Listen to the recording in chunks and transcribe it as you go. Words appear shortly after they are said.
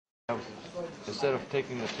Instead of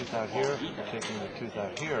taking the tooth out here, you're taking the tooth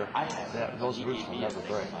out here, those roots will never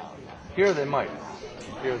break. Here they might,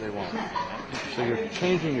 here they won't. So you're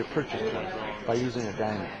changing your purchase point by using a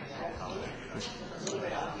diamond.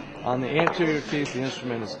 On the anterior teeth, the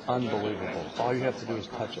instrument is unbelievable. All you have to do is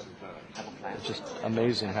touch it. It's just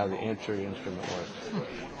amazing how the anterior instrument works.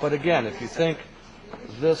 But again, if you think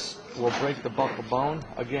this will break the buccal bone,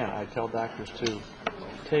 again, I tell doctors to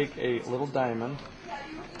take a little diamond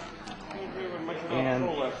and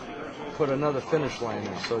put another finish line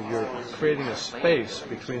in. So you're creating a space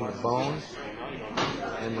between the bone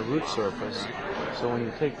and the root surface. So when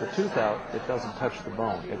you take the tooth out, it doesn't touch the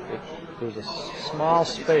bone. There's a small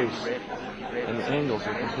space, and the angles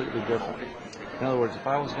are completely different. In other words, if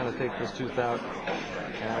I was going to take this tooth out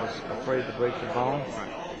and I was afraid to break the bone,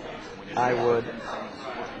 I would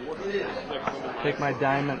take my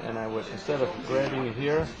diamond and I would, instead of grabbing it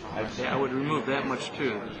here, I would remove that much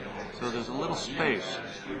tooth. So there's a little space,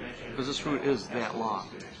 because this root is that long.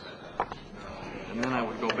 And then I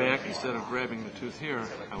would go back, instead of grabbing the tooth here,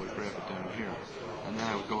 I would grab it down here. And then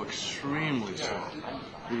I would go extremely slow.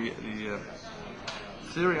 The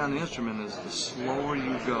theory on the instrument is the slower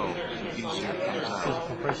you go, the easier it comes out. Because it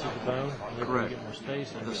compresses the bone, and correct. You get more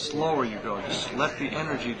space. The slower you go, just let the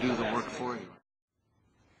energy do the work for you.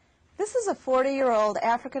 This is a 40-year-old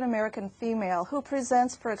African-American female who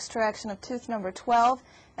presents for extraction of tooth number 12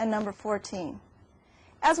 and number 14.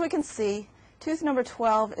 As we can see, tooth number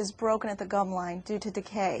 12 is broken at the gum line due to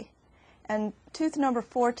decay, and tooth number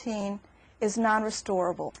 14 is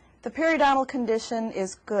non-restorable. The periodontal condition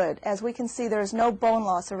is good. As we can see, there is no bone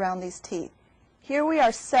loss around these teeth. Here we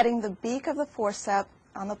are setting the beak of the forceps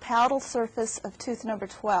on the palatal surface of tooth number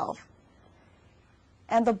 12,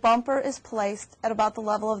 and the bumper is placed at about the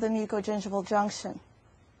level of the mucogingival junction.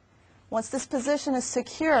 Once this position is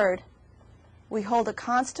secured, we hold a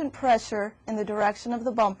constant pressure in the direction of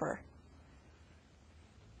the bumper.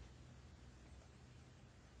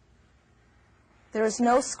 There is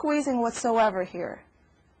no squeezing whatsoever here.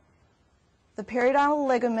 The periodontal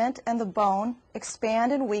ligament and the bone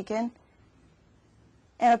expand and weaken,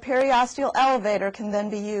 and a periosteal elevator can then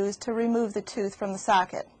be used to remove the tooth from the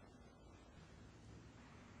socket.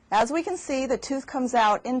 As we can see, the tooth comes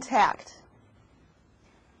out intact,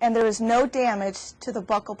 and there is no damage to the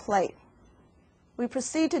buccal plate. We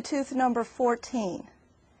proceed to tooth number 14.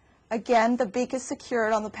 Again, the beak is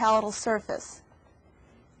secured on the palatal surface,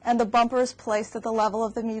 and the bumper is placed at the level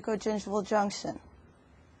of the mucogingival junction.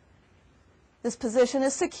 This position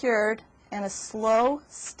is secured, and a slow,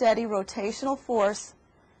 steady rotational force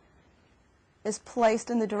is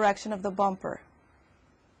placed in the direction of the bumper.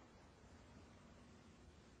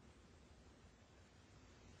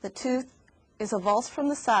 The tooth is avulsed from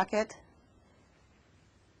the socket,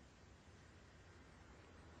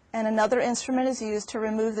 and another instrument is used to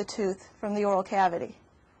remove the tooth from the oral cavity.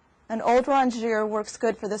 An old rongier works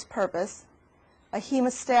good for this purpose, a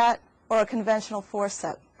hemostat, or a conventional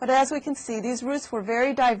forceps. But as we can see, these roots were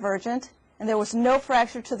very divergent, and there was no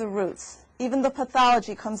fracture to the roots. Even the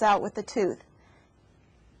pathology comes out with the tooth.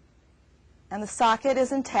 And the socket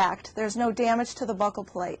is intact. There's no damage to the buccal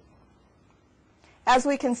plate. As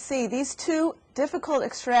we can see, these two difficult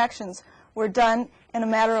extractions were done in a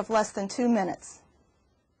matter of less than 2 minutes.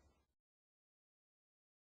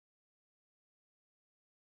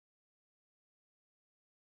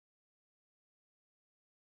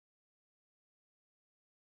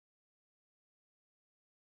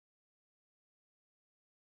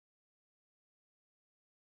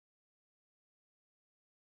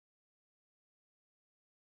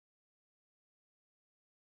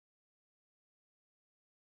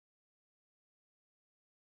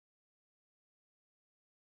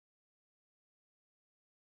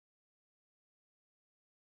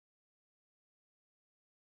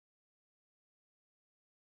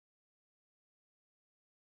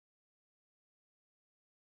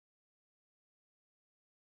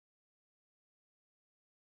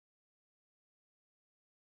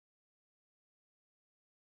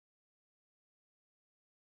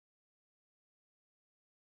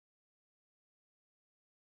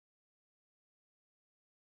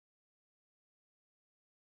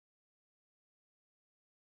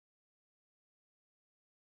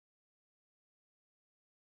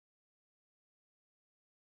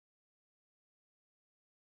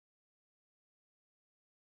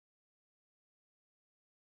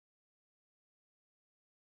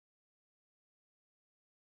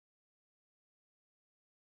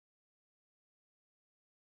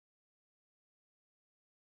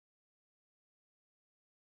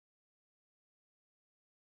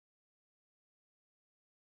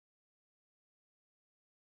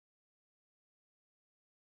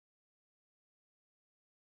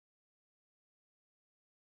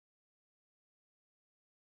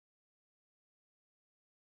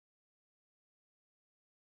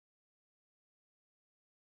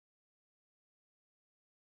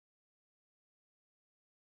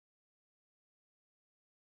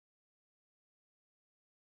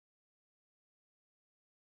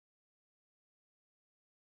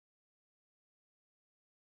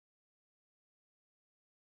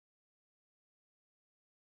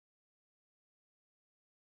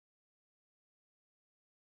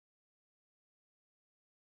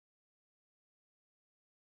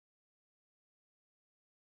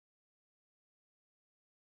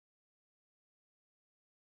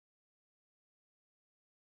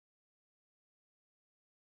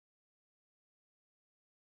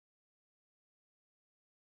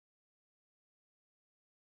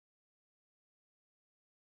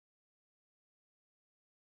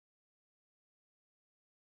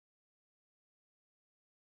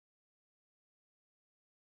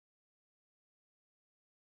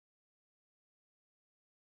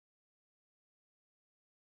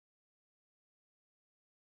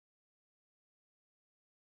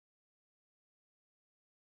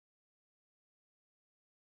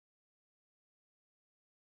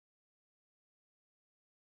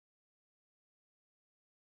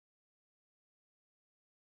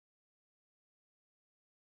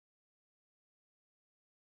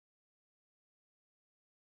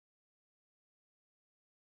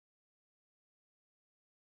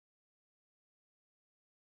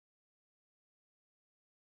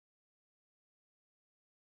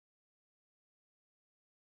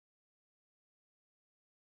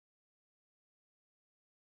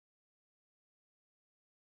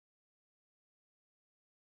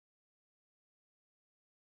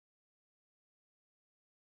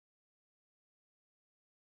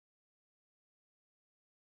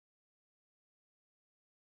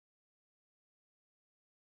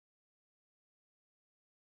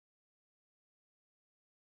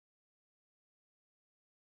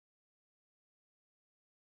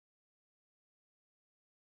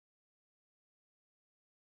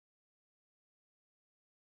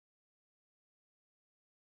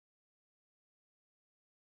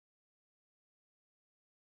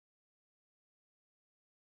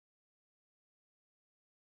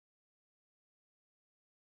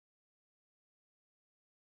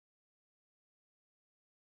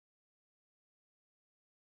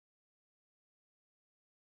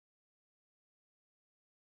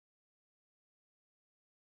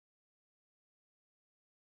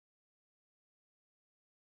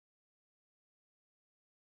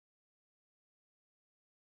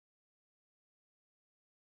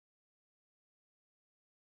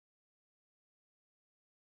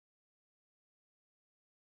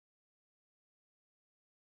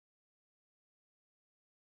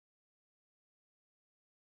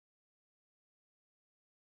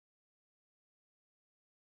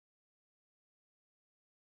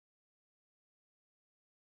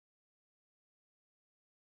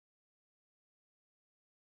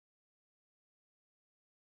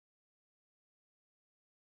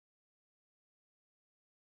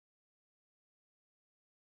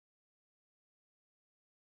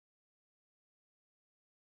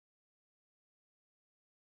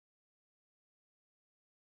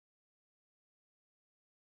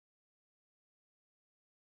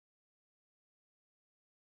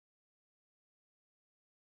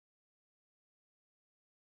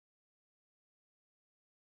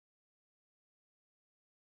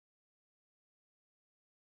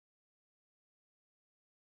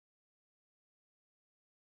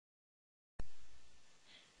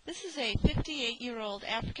 This is a 58-year-old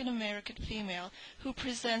African-American female who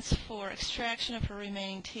presents for extraction of her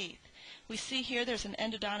remaining teeth. We see here there's an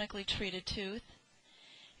endodontically treated tooth,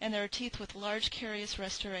 and there are teeth with large carious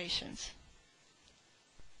restorations.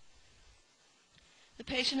 The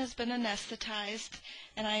patient has been anesthetized,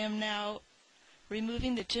 and I am now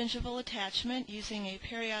removing the gingival attachment using a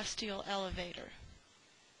periosteal elevator.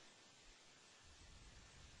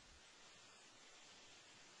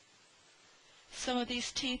 Some of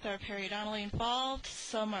these teeth are periodontally involved,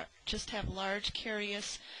 some just have large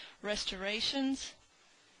carious restorations.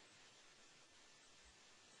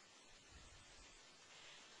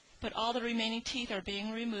 But all the remaining teeth are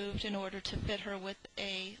being removed in order to fit her with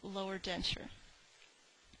a lower denture.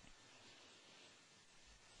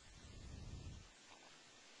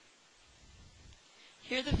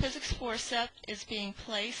 Here the physics forceps is being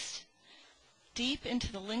placed deep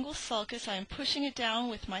into the lingual sulcus. I am pushing it down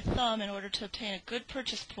with my thumb in order to obtain a good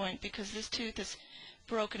purchase point because this tooth is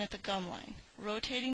broken at the gum line. Rotating